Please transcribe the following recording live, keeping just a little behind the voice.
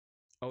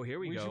Oh, here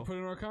we go. We should put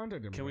in our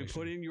contact information. Can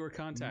we put in your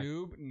contact?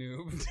 Noob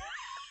Noob.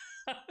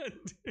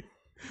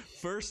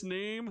 First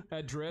name.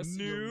 Address Noob.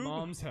 your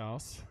mom's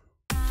house.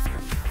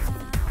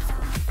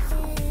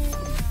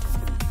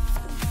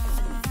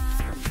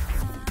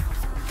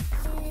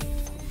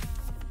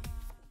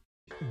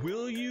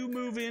 Will you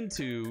move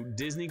into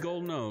Disney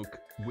Golden Oak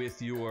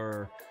with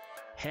your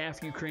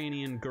half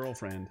Ukrainian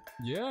girlfriend?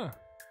 Yeah.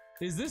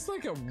 Is this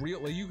like a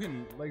real, like you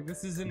can, like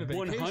this isn't a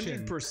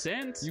vacation.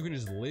 100%. You can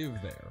just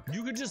live there.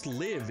 You could just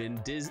live in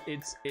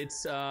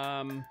it's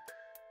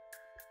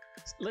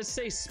let's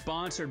say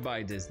sponsored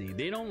by Disney.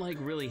 They don't like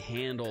really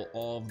handle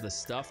all of the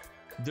stuff.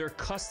 They're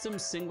custom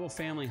single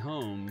family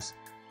homes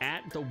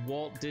at the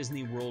Walt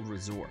Disney World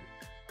Resort.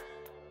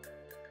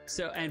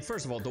 So, and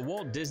first of all, the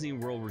Walt Disney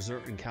World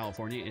Resort in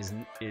California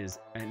is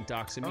and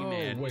Doc's gonna be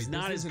mad. Wait, it's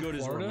not as good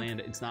as Florida?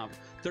 Orlando. It's not.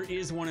 There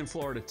is one in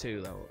Florida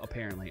too, though.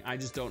 Apparently, I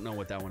just don't know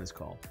what that one is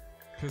called.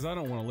 Because I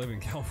don't want to live in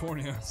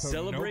California. So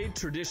Celebrate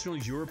traditional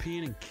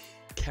European and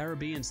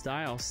Caribbean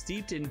style,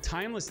 steeped in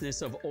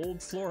timelessness of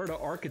old Florida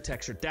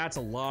architecture. That's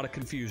a lot of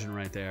confusion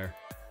right there.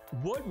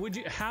 What would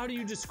you? How do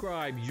you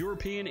describe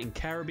European and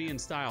Caribbean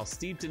style,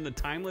 steeped in the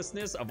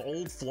timelessness of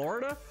old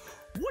Florida?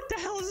 What the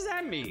hell does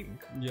that mean?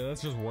 Yeah,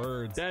 that's just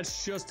words.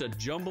 That's just a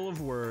jumble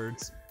of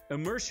words.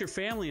 Immerse your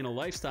family in a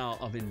lifestyle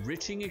of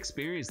enriching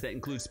experience that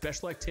includes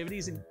special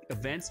activities and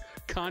events,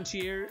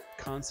 concierge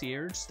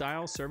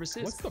style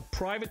services. What's the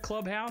private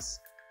clubhouse?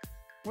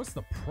 What's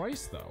the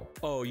price though?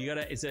 Oh, you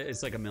gotta. It's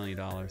like $1 million.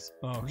 Okay.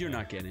 You're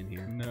not getting in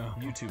here. No.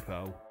 You too,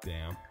 po.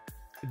 Damn.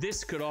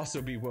 This could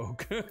also be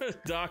woke.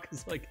 Doc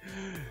is like,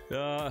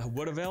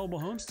 what available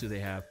homes do they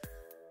have?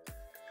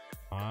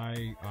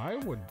 I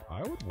would.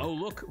 Oh,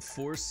 look,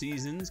 Four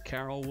Seasons,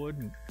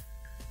 Carolwood,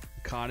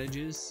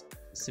 Cottages,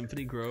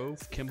 Symphony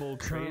Grove, Kimball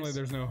Trace. Currently,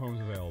 there's no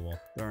homes available.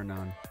 There are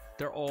none.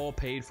 They're all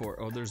paid for.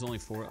 Oh, there's only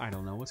 4. I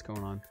don't know what's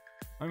going on.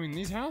 I mean,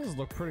 these houses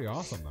look pretty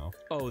awesome, though.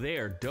 Oh, they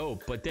are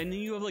dope. But then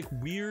you have like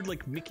weird,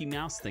 like Mickey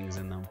Mouse things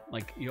in them.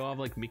 Like you'll have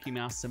like Mickey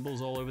Mouse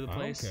symbols all over the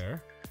place. I don't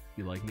care.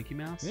 You like Mickey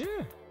Mouse?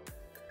 Yeah.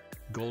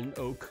 Golden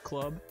Oak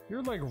Club.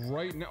 You're like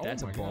right now.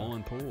 That's oh my a ball God.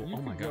 and pool. You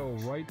Oh my could go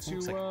god. right to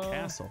Looks like a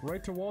castle.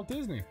 right to Walt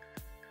Disney.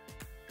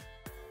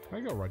 I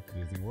go right to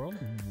Disney World.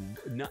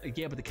 Not,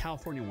 yeah, but the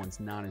California one's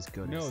not as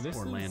good No, as this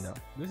Orlando.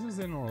 This is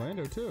in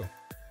Orlando too.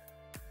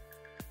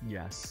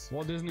 Yes.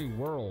 Walt Disney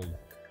World.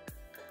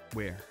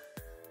 Where?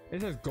 It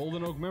says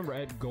Golden Oak member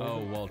at Golden.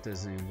 Oh, Walt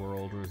Disney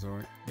World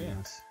Resort. Yeah.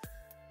 Yes.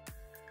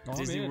 Oh,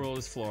 Disney I'm in. World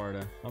is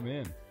Florida. I'm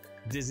in.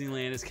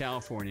 Disneyland is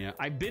California.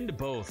 I've been to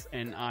both,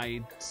 and I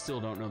still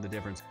don't know the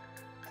difference.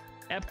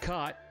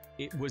 Epcot,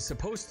 it was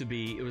supposed to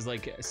be, it was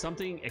like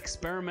something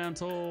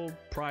experimental,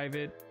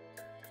 private,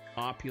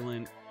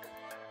 opulent,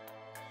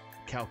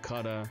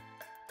 Calcutta,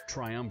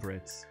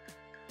 triumvirates.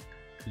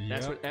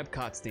 That's what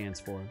Epcot stands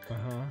for.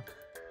 Uh-huh.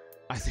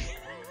 I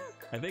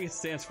think it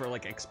stands for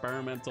like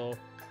experimental,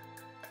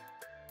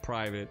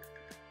 private,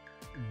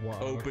 Wow.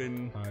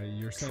 open,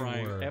 You're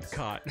saying words.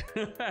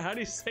 Epcot. How do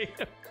you say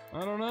it?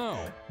 I don't know.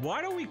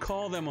 Why don't we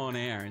call them on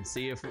air and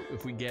see if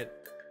we get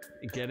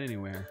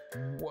anywhere?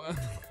 What?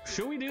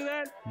 Should we do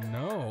that?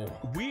 No.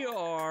 We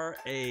are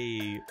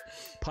a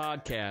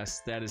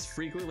podcast that is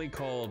frequently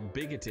called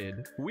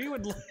bigoted. We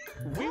would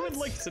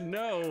like to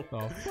know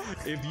Oh, fuck.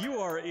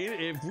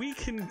 if we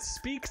can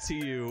speak to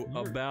you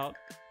about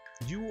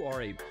you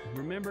are a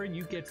remember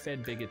you get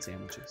fed bigot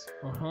sandwiches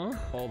Uh-huh.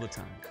 all the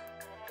time.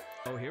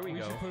 Oh, here we We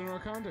go. should put in our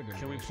contact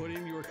Can we information. put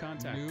in your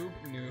contact? Noob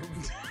Noob.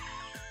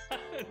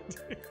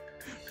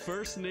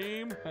 First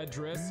name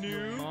Address your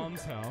Noob.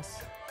 mom's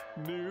house.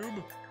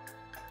 Noob.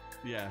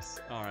 Yes.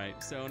 All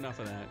right. So enough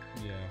of that.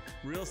 Yeah.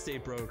 Real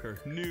estate broker.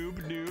 Noob.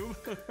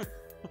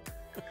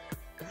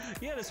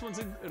 Yeah, this one's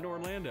in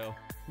Orlando.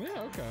 Yeah,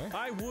 okay.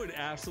 I would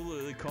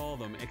absolutely call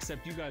them,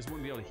 except you guys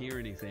wouldn't be able to hear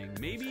anything.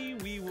 Maybe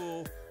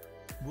we'll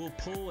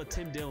pull a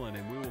Tim Dillon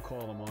and we will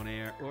call them on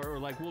air, or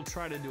like we'll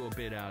try to do a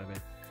bit out of it,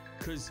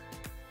 because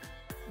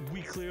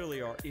we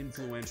clearly are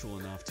influential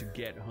enough to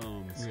get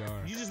homes. We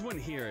are. You just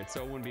wouldn't hear it,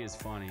 so it wouldn't be as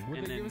funny. Would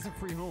And they then, give us a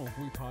free home if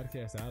we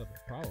podcast out of it?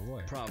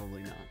 Probably.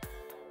 probably not.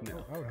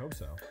 No, I would hope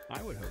so.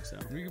 I would hope so.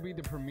 We could be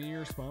the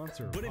premier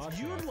sponsor. But if podcast.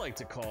 you'd like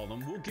to call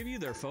them, we'll give you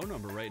their phone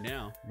number right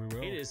now. We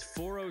will. It is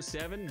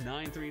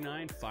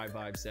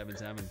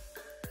 407-939-5577.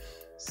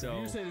 So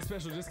If you say the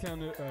special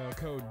discount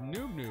code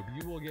Noob Noob,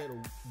 you will get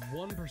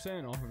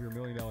 1% off of your $1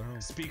 million home.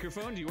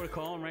 speakerphone, do you want to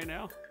call them right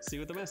now? See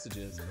what the message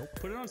is. Nope.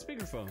 Put it on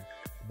speakerphone.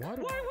 Why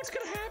do What's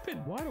going to happen?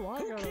 Why do I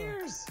Who gotta...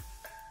 cares?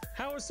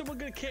 How is someone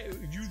going to care?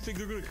 You think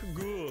they're going to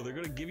go? They're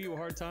going to give you a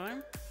hard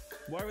time?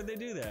 Why would they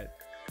do that?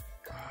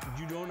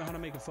 You don't know how to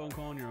make a phone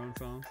call on your own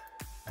phone?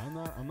 I'm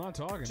not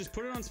talking. Just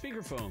put it on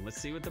speakerphone. Let's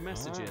see what the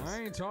message is.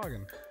 I ain't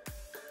talking.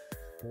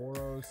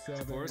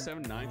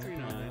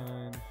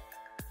 407-939.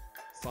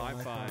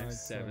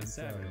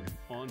 5577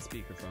 on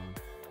speakerphone.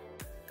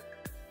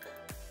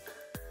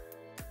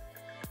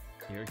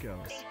 Here it goes.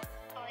 Thanks for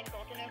calling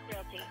Golden Oak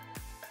Realty.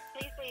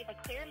 Please leave a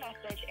clear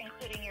message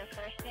including your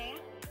first name,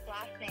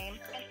 last name,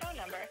 and phone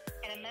number,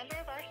 and a member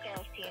of our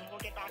sales team will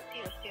get back to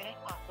you as soon as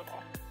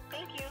possible.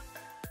 Thank you.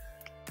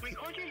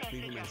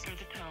 Leave a message message.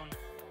 after the tone.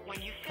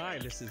 When you Hi,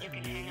 finish, this is you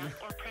can hang up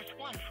or press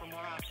 1 for more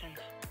options.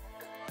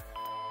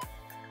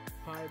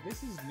 Hi,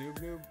 this is Noob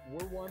Noob.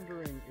 We're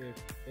wondering if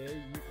A,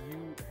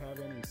 you have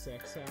any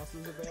sex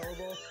houses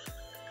available,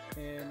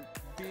 and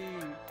B,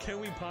 Can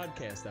we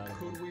podcast out of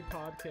could it? we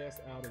podcast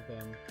out of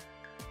them?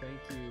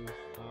 Thank you.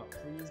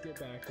 Please get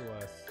back to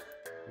us.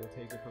 We'll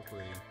take it for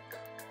free.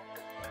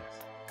 Thanks.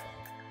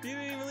 You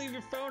didn't even leave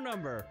your phone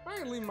number. I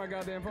ain't leaving my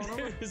goddamn phone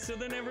number. So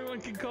then everyone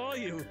can call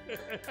you.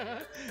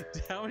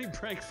 How many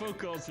prank phone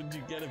calls would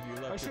you get if you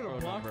left I should your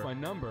have phone blocked number? my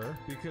number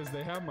because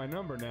they have my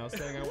number now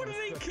saying I What do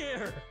want they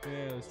care?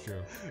 Yeah, that's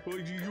true.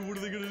 What are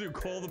they gonna do?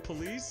 Call the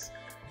police?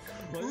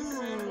 Well, this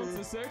man wants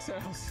the sex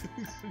house.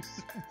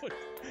 What?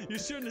 You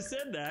shouldn't have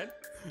said that.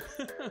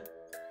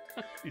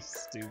 You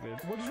stupid.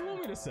 What did you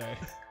want me to say?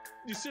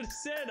 You should have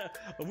said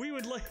we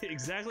would like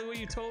exactly what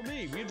you told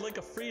me. We'd like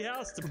a free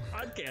house to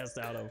podcast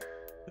out of.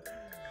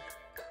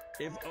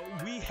 If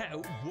we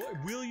have,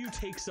 will you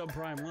take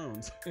subprime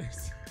loans?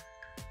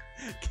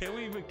 Can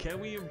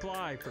we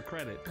apply for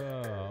credit?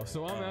 Oh,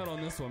 so I'm out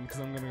on this one because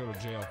I'm gonna go to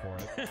jail for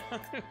it.